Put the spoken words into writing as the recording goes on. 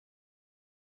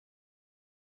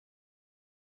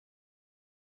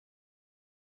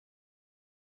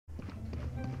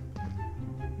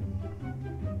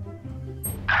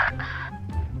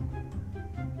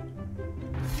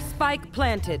Spike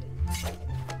planted.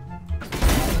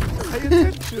 Pay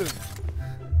attention.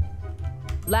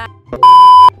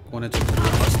 कौन है?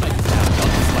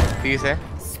 Please है.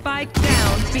 Spike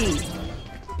down B.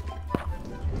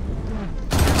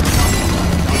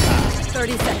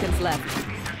 30 seconds left.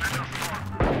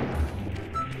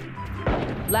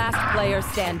 Last player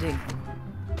standing.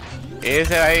 Ace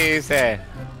है भाई, ace है.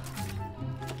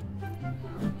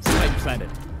 Spike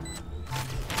planted.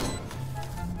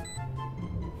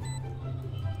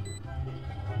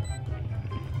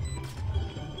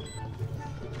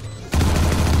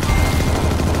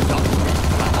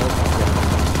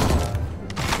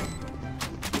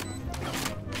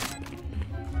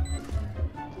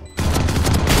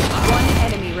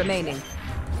 Remaining.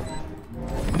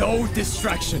 No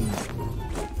distractions.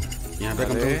 यहाँ पे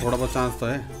कम से कम थोड़ा बहुत चांस तो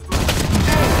है.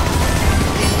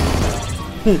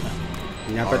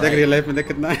 यहाँ पे देख रियल लाइफ में देख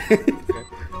कितना है.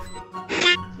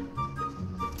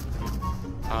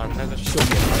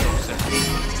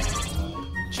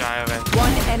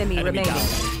 One enemy remaining.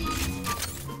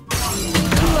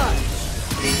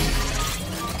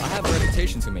 I have a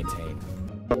reputation to maintain.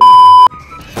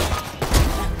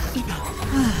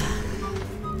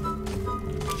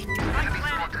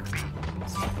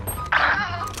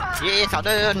 ये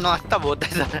सादा नाश्ता बहुत है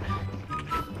sir.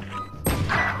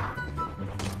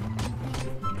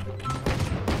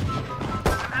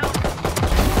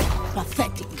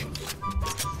 Pathetic.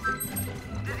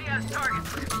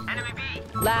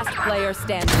 Last player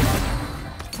standing.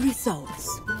 3 souls.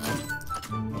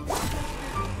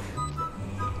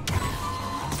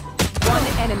 One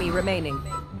enemy remaining.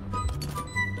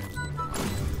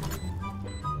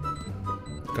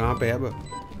 कहाँ पे है अब?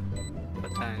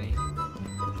 पता नहीं.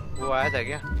 वो आया था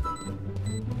क्या?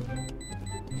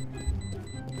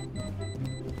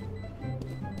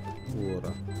 वो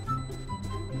रहा.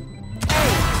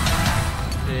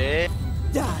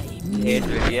 ये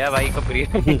दिया भाई को pre.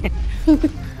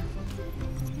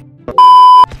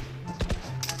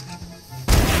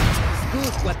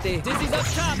 Scoop what they. Dizzy's up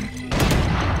top.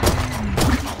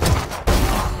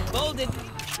 Folded.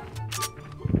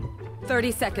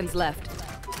 30 seconds left.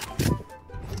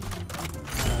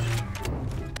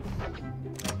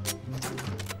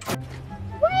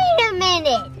 Wait a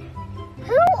minute.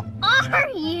 Who are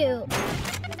you?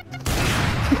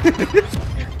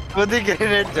 खुद ही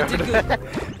ग्रेनेड छोड़.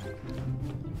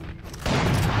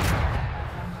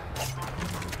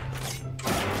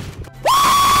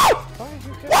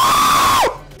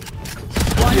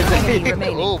 One enemy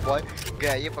remaining. Oh boy,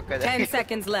 गया ये पक्का. 10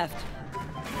 seconds left.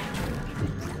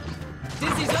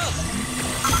 Dizzy's up.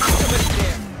 Somebody's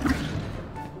there.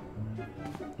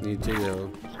 नीचे गया वो.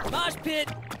 Mosh pit.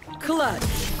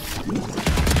 Clutch.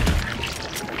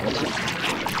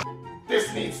 This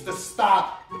needs to stop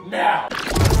now.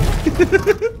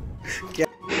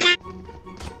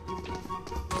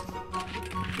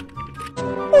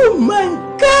 Oh my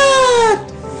God!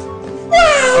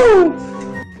 Wow!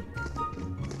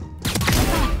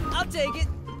 I'll take it.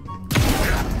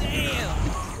 Damn.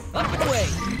 Up and away.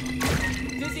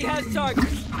 Dizzy has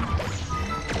targets.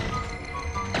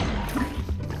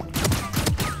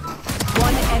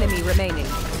 One enemy remaining.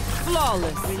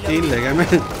 Flawless. 3 ले गया मैं.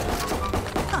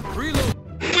 Reload.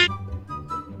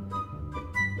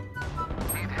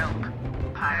 Need help.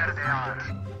 Higher they are.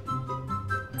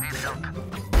 Need help.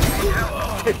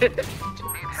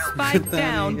 Spike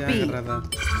down B. क्या कर रहा था?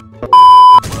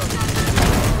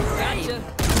 Gotcha.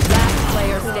 Last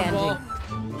player standing.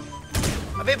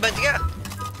 अबे बच गया.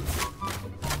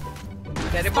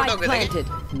 क्या रिपोर्ट हो Spike गया था? planted.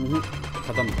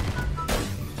 खत्म.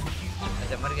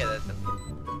 अच्छा मर गया था.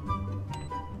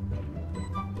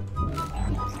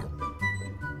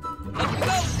 Let's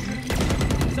go.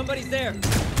 Somebody's there.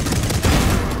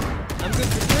 I'm good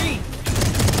for 3.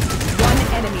 One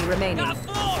enemy remaining. Got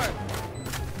 4.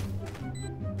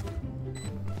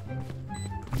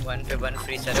 1 पे 1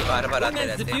 फ्री सर बार-बार आते Women's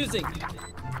रहते हैं. defusing.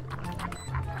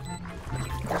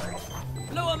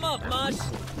 Blow him up, Mosh.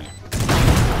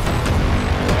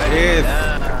 Yes.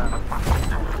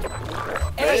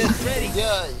 Ace ready.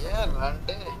 Yeah,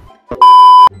 rande.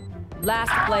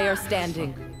 Last player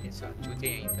standing. चूते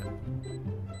यहीं था.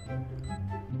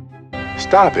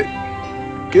 Stop it.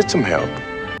 Get some help.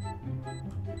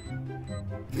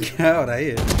 क्या हो रहा है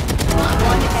ये?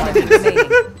 One enemy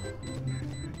remaining.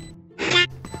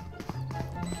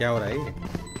 क्या हो रहा है ये?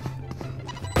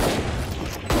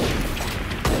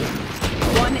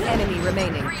 One enemy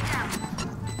remaining.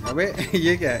 अबे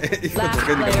ये क्या है? इसको Last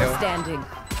धोखे निकल player गया. standing.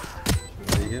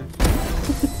 ठीक है.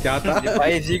 क्या था?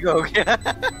 भाई जी को हो गया.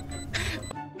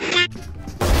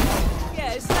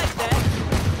 Yeah, it's like that.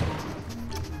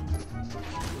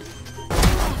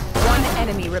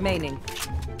 enemy remaining.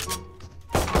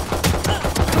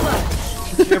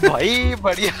 ये भाई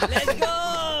बढ़िया Let's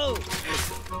go!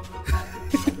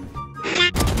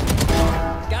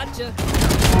 Gotcha.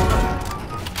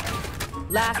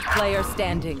 Last player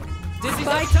standing. Dizzy's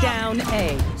Spike up top. down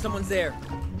A. Someone's there.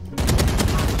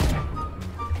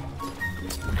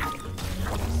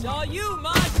 Saw you,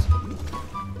 Mosh!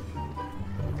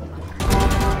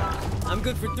 I'm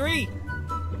good for 3.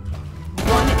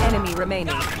 One enemy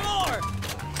remaining. Got 4!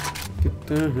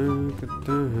 कितना है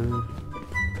कितना है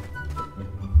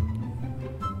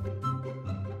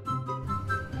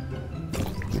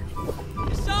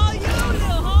Saw you,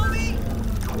 little homie!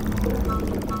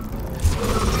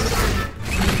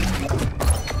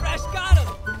 Fresh got him!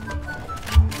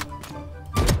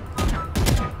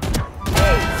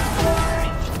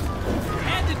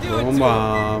 Had to do it Oh to him.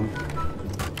 mom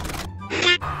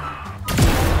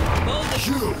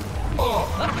Golden.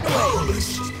 Up and away.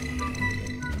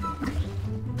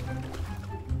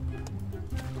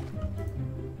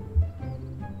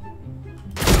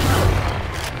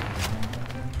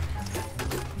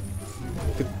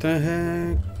 कितना है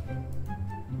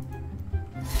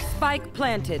Spike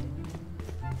planted.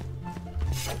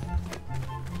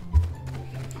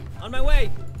 On my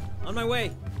way. On my way.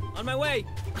 On my way.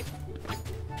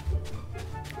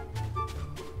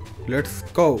 let's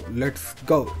go let's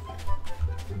go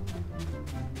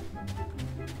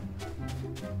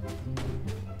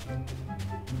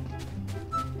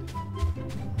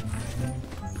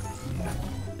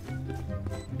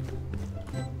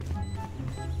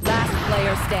Last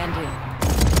player standing.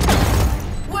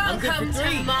 Welcome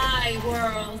to my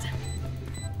world.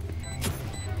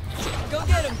 Go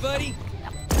get him, buddy.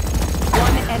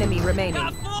 One enemy remaining.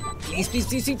 Got 4. Please, please,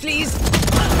 please, please.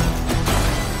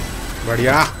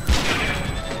 बढ़िया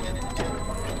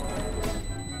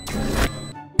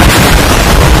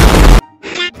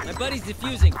My buddy's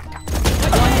defusing.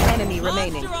 One enemy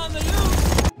remaining. Monster on the loose.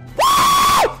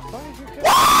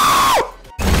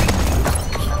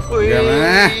 बढ़िया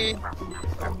मैं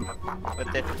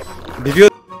बते diffuse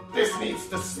This needs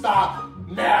to stop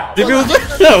now. Diffuse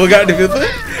हो गया diffuse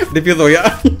diffuse हो गया